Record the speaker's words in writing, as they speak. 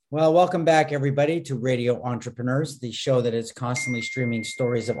Well, welcome back, everybody, to Radio Entrepreneurs, the show that is constantly streaming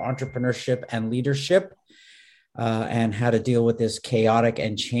stories of entrepreneurship and leadership and how to deal with this chaotic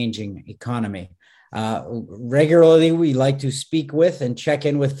and changing economy. Regularly, we like to speak with and check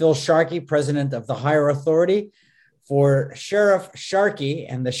in with Phil Sharkey, president of the Hire Authority, for Sheriff Sharkey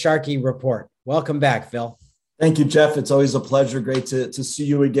and the Sharkey Report. Welcome back, Phil. Thank you, Jeff. It's always a pleasure. Great to see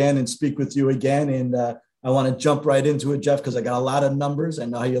you again and speak with you again. And I want to jump right into it, Jeff, because I got a lot of numbers. I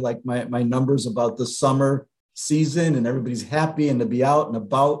know how you like my numbers about the summer season, and everybody's happy and to be out and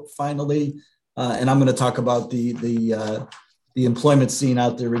about finally. And I'm going to talk about the employment scene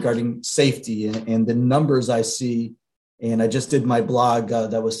out there regarding safety and the numbers I see. And I just did my blog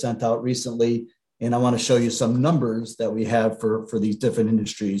that was sent out recently, and I want to show you some numbers that we have for these different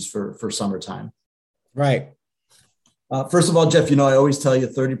industries for summertime. Right. First of all, Jeff, I always tell you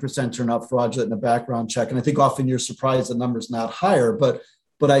 30% turn out fraudulent in a background check. And I think often you're surprised the number's not higher, but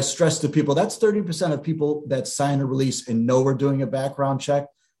I stress to people, that's 30% of people that sign a release and know we're doing a background check.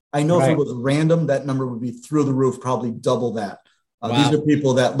 I know If it was random, that number would be through the roof, probably double that. Wow. These are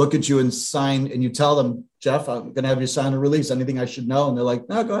people that look at you and sign, and you tell them, Jeff, I'm going to have you sign a release. Anything I should know? And they're like,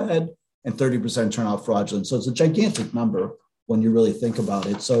 no, go ahead. And 30% turn out fraudulent. So it's a gigantic number when you really think about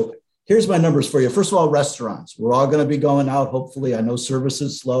it. So here's my numbers for you. First of all, restaurants. We're all going to be going out. Hopefully, I know service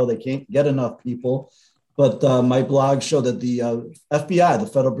is slow. They can't get enough people. But my blog showed that the FBI, the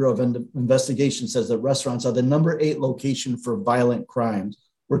Federal Bureau of Investigation, says that restaurants are the number 8 location for violent crimes.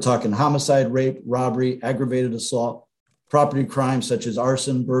 We're talking homicide, rape, robbery, aggravated assault, property crimes such as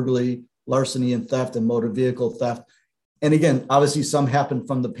arson, burglary, larceny and theft, and motor vehicle theft. And again, obviously, some happen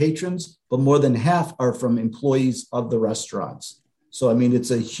from the patrons, but more than half are from employees of the restaurants. So,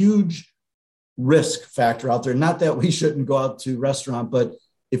 it's a huge risk factor out there. Not that we shouldn't go out to restaurant, but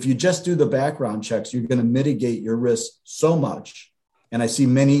if you just do the background checks, you're going to mitigate your risk so much. And I see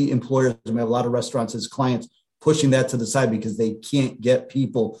many employers, and we have a lot of restaurants as clients, pushing that to the side because they can't get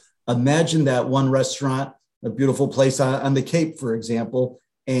people. Imagine that one restaurant, a beautiful place on the Cape, for example,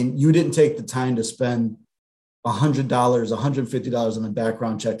 and you didn't take the time to spend $100, $150 on a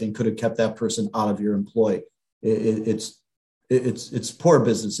background check and could have kept that person out of your employ. It's poor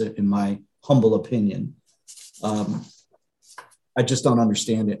business, in my humble opinion. I just don't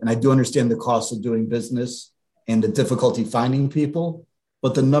understand it. And I do understand the cost of doing business and the difficulty finding people,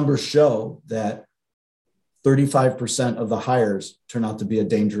 but the numbers show that 35% of the hires turn out to be a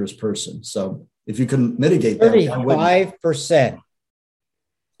dangerous person. So if you can mitigate that, 35%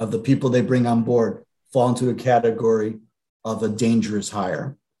 of the people they bring on board fall into a category of a dangerous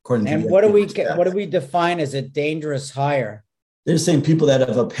hire. And what do we define as a dangerous hire? They're saying people that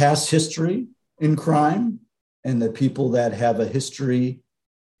have a past history in crime, and the people that have a history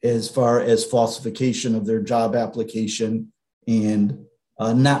as far as falsification of their job application and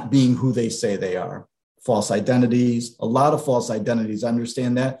not being who they say they are. False identities, a lot of false identities. I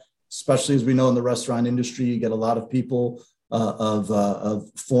understand that, especially as we know in the restaurant industry, you get a lot of people of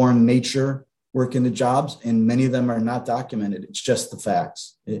foreign nature working the jobs, and many of them are not documented. It's just the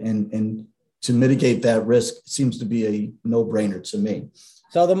facts. And to mitigate that risk seems to be a no-brainer to me.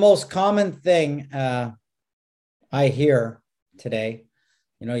 So the most common thing I hear today,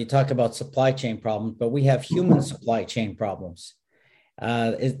 you talk about supply chain problems, but we have human supply chain problems.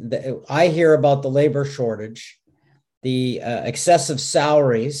 I hear about the labor shortage, the excessive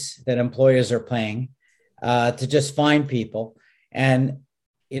salaries that employers are paying to just find people. And,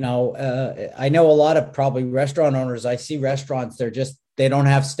 I know a lot of probably restaurant owners. I see restaurants, they don't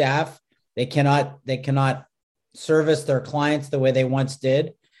have staff. They cannot service their clients the way they once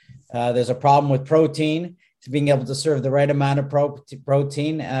did. There's a problem with protein, to being able to serve the right amount of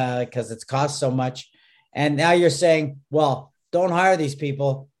protein because it's cost so much. And now you're saying, well, don't hire these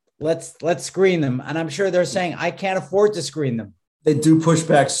people. Let's screen them. And I'm sure they're saying, I can't afford to screen them. They do push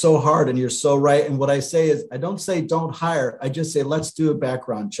back so hard, and you're so right. And what I say is, I don't say don't hire. I just say, let's do a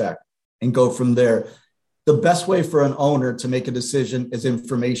background check and go from there. The best way for an owner to make a decision is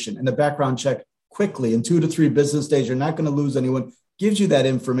information. And the background check quickly, in 2 to 3 business days, you're not going to lose anyone, gives you that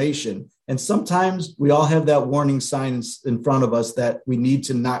information. And sometimes we all have that warning sign in front of us that we need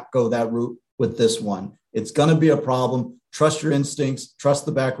to not go that route with this one. It's going to be a problem. Trust your instincts, trust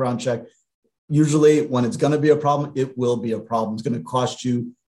the background check. Usually when it's going to be a problem, it will be a problem. It's going to cost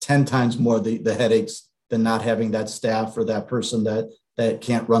you 10 times more the headaches than not having that staff or that person that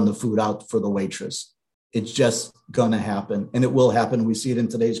can't run the food out for the waitress. It's just going to happen, and it will happen. We see it in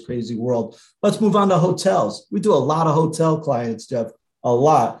today's crazy world. Let's move on to hotels. We do a lot of hotel clients, Jeff, a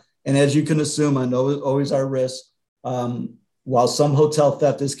lot. And as you can assume, I know it's always our risk. While some hotel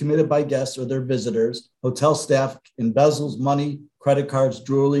theft is committed by guests or their visitors, hotel staff embezzles money, credit cards,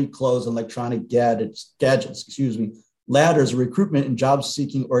 jewelry, clothes, and electronic gadgets, Ladders, a recruitment and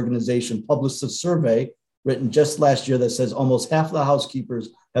job-seeking organization, published a survey written just last year that says almost half of the housekeepers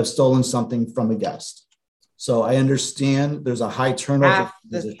have stolen something from a guest. So I understand there's a high turnover.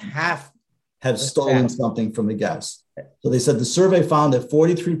 Half have stolen something from a guest. So they said the survey found that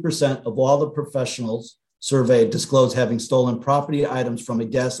 43% of all the professionals surveyed disclosed having stolen property items from a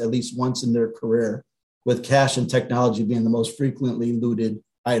guest at least once in their career, with cash and technology being the most frequently looted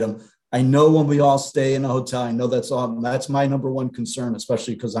item. I know when we all stay in a hotel, I know that's my number one concern,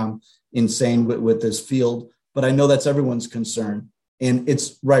 especially because I'm insane with this field, but I know that's everyone's concern. And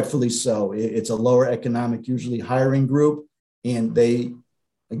it's rightfully so. It's a lower economic, usually hiring group. And they,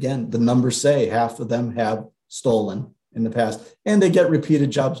 again, the numbers say half of them have stolen in the past, and they get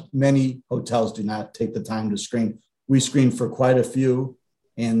repeated jobs. Many hotels do not take the time to screen. We screen for quite a few,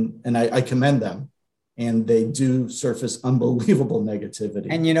 and I commend them. And they do surface unbelievable negativity.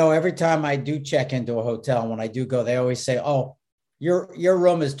 And, every time I do check into a hotel, when I do go, they always say, "Oh, your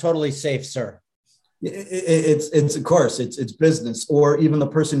room is totally safe, sir." It's of course, it's business. Or even the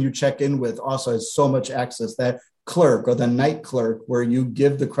person you check in with also has so much access, that clerk or the night clerk, where you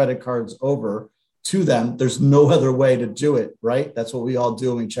give the credit cards over to them. There's no other way to do it, right? That's what we all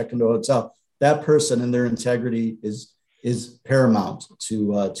do when we check into a hotel. That person and their integrity is paramount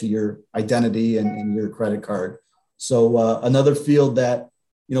to your identity and your credit card. So another field that,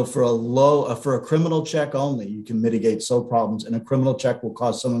 for a criminal check only, you can mitigate problems, and a criminal check will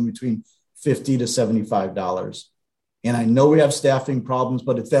cost someone between $50 to $75. And I know we have staffing problems,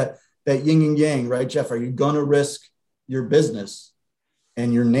 but it's that yin and yang, right, Jeff? Are you going to risk your business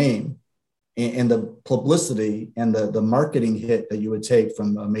and your name and the publicity and the marketing hit that you would take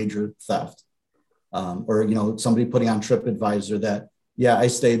from a major theft? Or somebody putting on TripAdvisor that, I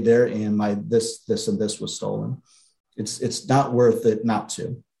stayed there and my this and this was stolen. It's not worth it not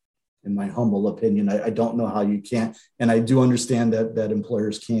to, in my humble opinion. I don't know how you can't, and I do understand that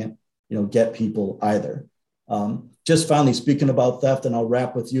employers can't get people either. Just finally, speaking about theft, and I'll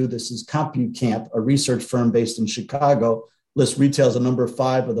wrap with you. This is CompuCamp, a research firm based in Chicago, lists retail as number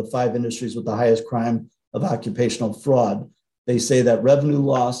 5 of the 5 industries with the highest crime of occupational fraud. They say that revenue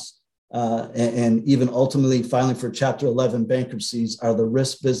loss and even ultimately filing for Chapter 11 bankruptcies are the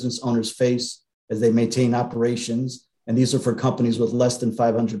risks business owners face as they maintain operations. And these are for companies with less than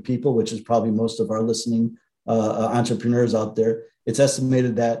 500 people, which is probably most of our listening entrepreneurs out there. It's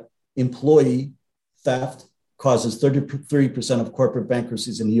estimated that employee theft causes 33% of corporate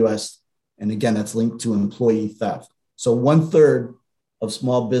bankruptcies in the US. And again, that's linked to employee theft. So 1/3 of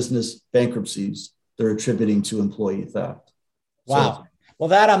small business bankruptcies, they're attributing to employee theft. Wow. So, well,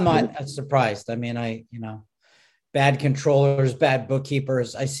 that I'm not surprised. I mean, bad controllers, bad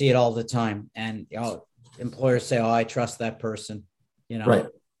bookkeepers, I see it all the time. And employers say, "Oh, I trust that person." Right.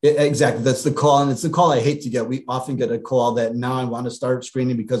 Exactly. That's the call. And it's the call I hate to get. We often get a call that now I want to start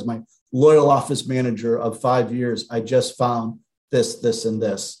screening because my loyal office manager of 5 years, I just found this, and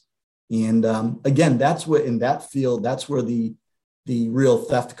this. And again, that's what in that field, that's where the real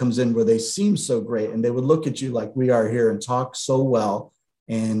theft comes in, where they seem so great and they would look at you like we are here and talk so well.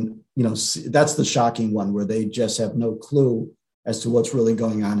 And, that's the shocking one, where they just have no clue as to what's really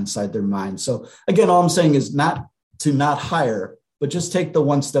going on inside their mind. So again, all I'm saying is not hire, but just take the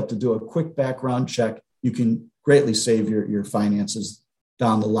one step to do a quick background check. You can greatly save your finances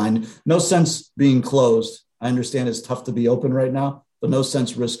down the line. No sense being closed. I understand it's tough to be open right now, but no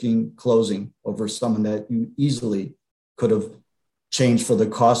sense risking closing over someone that you easily could have changed for the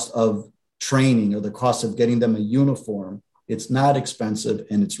cost of training or the cost of getting them a uniform. It's not expensive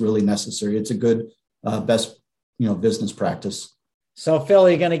and it's really necessary. It's a good best business practice. So Phil, are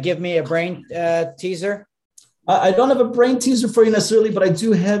you going to give me a brain teaser? I don't have a brain teaser for you necessarily, but I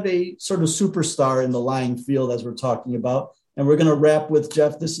do have a sort of superstar in the lying field as we're talking about. And we're going to wrap with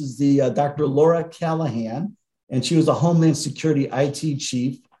Jeff. This is the Dr. Laura Callahan, and she was a Homeland Security IT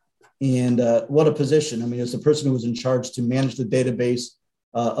chief. And what a position. I mean, it's the person who was in charge to manage the database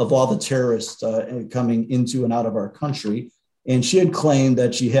of all the terrorists coming into and out of our country. And she had claimed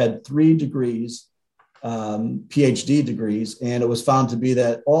that she had 3 degrees, PhD degrees, and it was found to be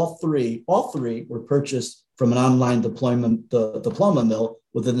that all three were purchased from an online diploma mill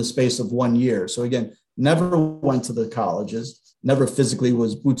within the space of 1 year. So again, never went to the colleges, never physically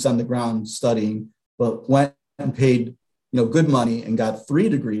was boots on the ground studying, but went and paid good money and got 3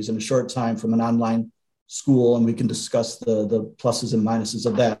 degrees in a short time from an online school. And we can discuss the pluses and minuses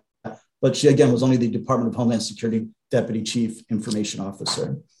of that. But she, again, was only the Department of Homeland Security Deputy Chief Information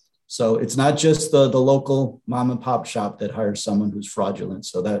Officer. So it's not just the local mom and pop shop that hires someone who's fraudulent.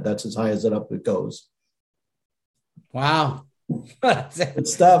 So that's as high as it goes. Wow. Good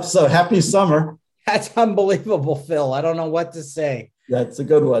stuff. So happy summer. That's unbelievable, Phil. I don't know what to say. That's a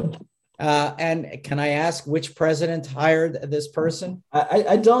good one. And can I ask which president hired this person?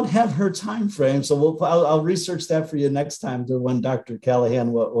 I don't have her time frame, so I'll research that for you next time to when Dr. Callahan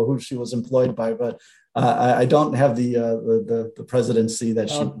or who she was employed by. But I don't have the presidency that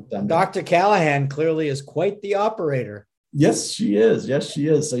she done. Dr. Callahan clearly is quite the operator. Yes, she is. Yes, she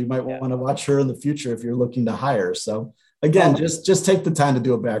is. So you might want to watch her in the future if you're looking to hire. So again, just take the time to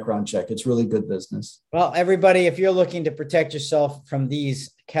do a background check. It's really good business. Well, everybody, if you're looking to protect yourself from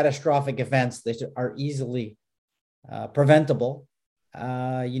these catastrophic events that are easily preventable,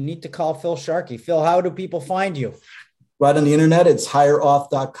 you need to call Phil Sharkey. Phil, how do people find you? Right on the internet, it's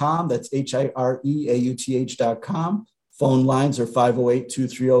hireoff.com. That's hireauth.com. Phone lines are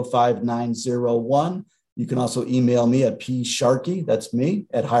 508-230-5901. You can also email me at psharkey, that's me,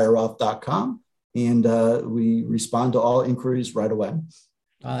 at hireoff.com. And we respond to all inquiries right away.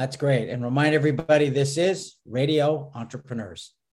 That's great. And remind everybody, this is Radio Entrepreneurs.